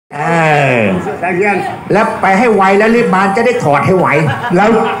เออแล้วไปให้ไวแล้วรีบมาจะได้ถอดให้ไวแล้ว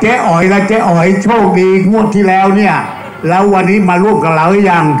เจ๊อ๋อยโชคดีงวดที่แล้วเนี่ยแล้ววันนี้มาร่วมกับเราหรื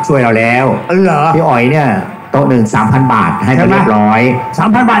อยังช่วยเราแล้วเหรอพี่อ๋อยเนี่ยโต๊ะหนึ่ง 3,000 บาทให้มาเรียบร้อย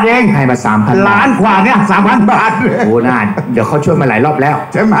 3,000 บาทเองให้มา 3,000 ล้านกว่าเนี่ย 3,000 บาทโอ้น่าเดี๋ยวเขาช่วยมาหลายรอบแล้ว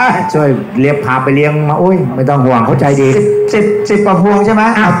ใช่ไหมช่วยเลี้ยงพาไปเลี้ยงมาโอ้ยไม่ต้องห่วงเขาใจดี10 กว่าพวงใช่ไหม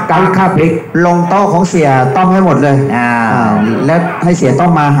การค่าพริกลงโต๊ะของเสียต้อมให้หมดเลยแล้วให้เสียต้อ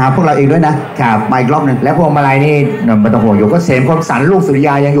มมาหาพวกเราเองด้วยนะครับมาอีกรอบหนึ่งแล้วพวงมาลัยนี่ไม่ต้องห่วงอยู่ก็เสมคมสันลูกสุริย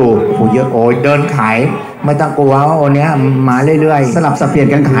ายังอยู่โอ้เยอะโอ้ยเดินขายไม่ต้องกลัวว่าโอเนี้ยมาเรื่อยๆสลับสับเปลี่ยน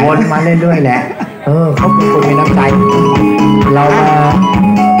กันขายวนมาเรื่อยๆแหละเขาเป็นคนมีน้ำใจเรา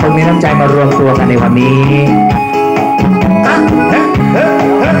คนมีน้ำใจมารวมตัวกันในวันนี้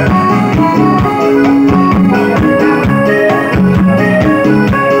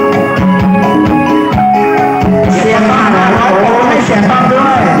เสียงบ้านโอ้ให้เสียงบ้านด้ว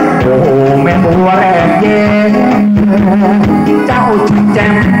ยโอ้แม่บัวแรกเย็นเจ้าจิตแจ่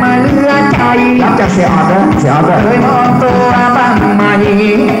มมาเลือใจรับจากเสียออดด้วยเคยมองตัวบ้างไหม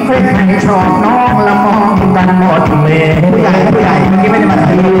ใครชอบน้องละมองกันหมดเมย์ผู้ใหญ่เมื่อกี้ไม่ได้มาถ่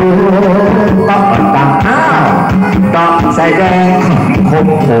ายต้องตังต้องใส่แดงค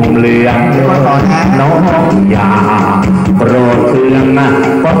มเหลืองน้องอย่าโกรธเคืองนะ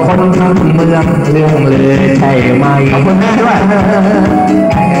ก็คนทั้งเมืองเรื่องเลยใช่ไหมขอบคุณแม่ด้วย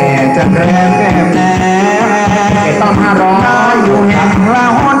จะแรงแก้มแน่ต้อง500อยู่แห่งเรา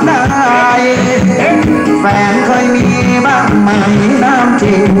ได้แฟนเคยมีบ้างไหมน้ำจ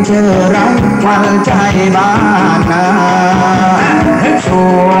ริงเชื่อรักวันใจบ้านนาส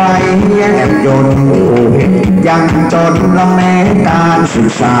วยแยบยนยังจนละแม้การศึก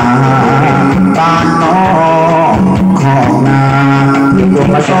ษาการน้องของนาที่ดวง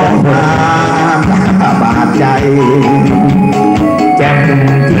มาสองมาบาดใจแจ่ม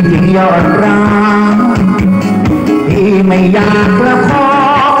จริงยอดรักที่ไม่อยากละขอ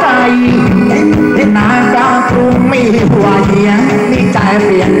ไกลที่นากาคงไม่ไหวนี่ใจเป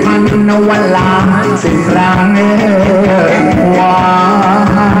ลี่ยนพันนวันลา10 ครั้งว่า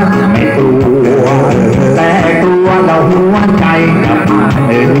ไม่กลัวแต่กลัวเราหัวใจจะมา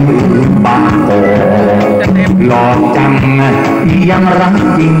บางโกหลอกจังยังรัก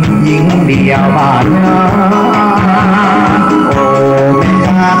จริงหญิงเดียวบ้านนาโอ้แม่ก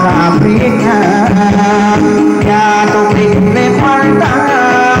าคาพริกยาตกติดในควันตา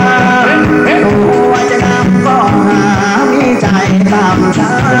ตัวจะนำก็หามีใจตามช้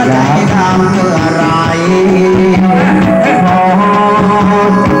าใจทำเมื่อไรพอ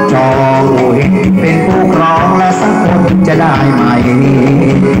จองเป็นผู้ครองและสักคนจะได้ไหม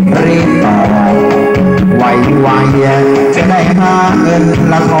รีบต่อไวจะได้หาเงิน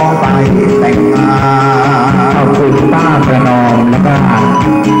ละทองไปแต่งงานขอบคุณป้าประนอมแล้วก็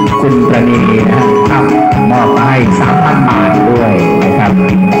คุณประณีนะครับมอบให้ 3,000 บาทด้วยนะครับ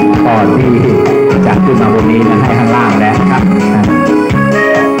ตอนที่จัดขึ้นมาวันนี้นะให้ข้างล่างแล้วครับ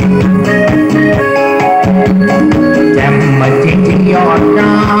แจ่มมาจริงยอด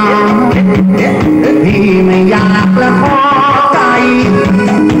รักพี่ไม่อยากละขอไกล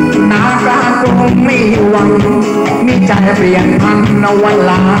นากาคงไม่หวังมีใจเปลี่ยนพันนวัน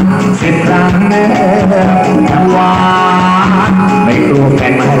ลา10 ครั้งว่าไม่กลัวแฟ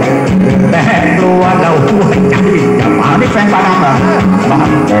นมาแต่กลัวเราหัวใจจะมานี่แฟนบาดังเหรอบา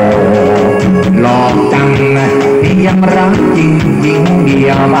งโอหลอกจังพี่ยังรักจริงหญิงเดี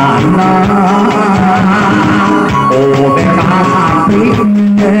ยวบ้านนาโอ้เป็นตาขาดพริ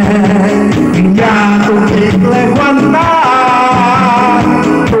กยาตุกติดเลยควันตา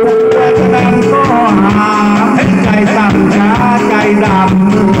ตัวจะนั่งก็หาใจสั่งช้าใจดำ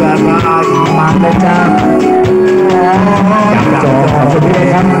เมื่อไรมาเลยจ้าอยากจองขอบคุณด้วย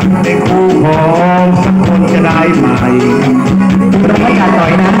ครับในคู่ของสักคนจะได้ไหมเราไม่ขาดหน่อ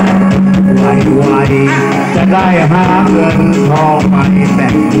ยนะไวจะได้หาเงินทองไปแต่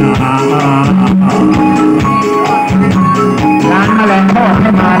งงานร้านแมลงทอดให้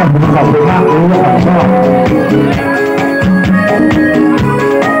มาผมขอบคุณมากรู้ว่าผมชอบ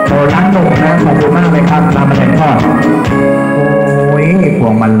โอ้ร้านหนุ่มนะขอบคุณมากเลยครับร้านแมลงทอดโอ้ยพ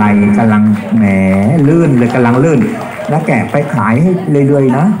วงมาลัยกำลังแหมลื่นเลยกำลังลื่นแล้วแกะไปขายให้เรื่อย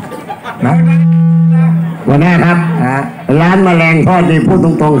ๆนะหัวหน้าครับร้านแมลงทอดนี่พูดต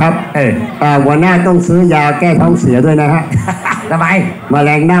รงๆครับหัวหน้าต้องซื้อยาแก้ท้องเสียด้วยนะฮะทำไมแมล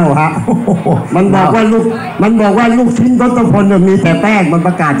งเน่าฮะมันบอกว่าลูกชิ้นทศพลมีแต่แป้งมันป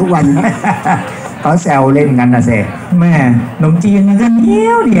ระกาศทุกวันเขาแซวเล่นกันนะเซ่แม่ขนมจีนมันก็เดี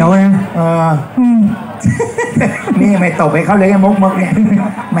ยวนะนี่ไม่ตกไปเขาเลยมุกเนี่ย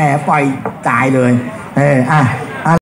แหมปล่อยตายเลย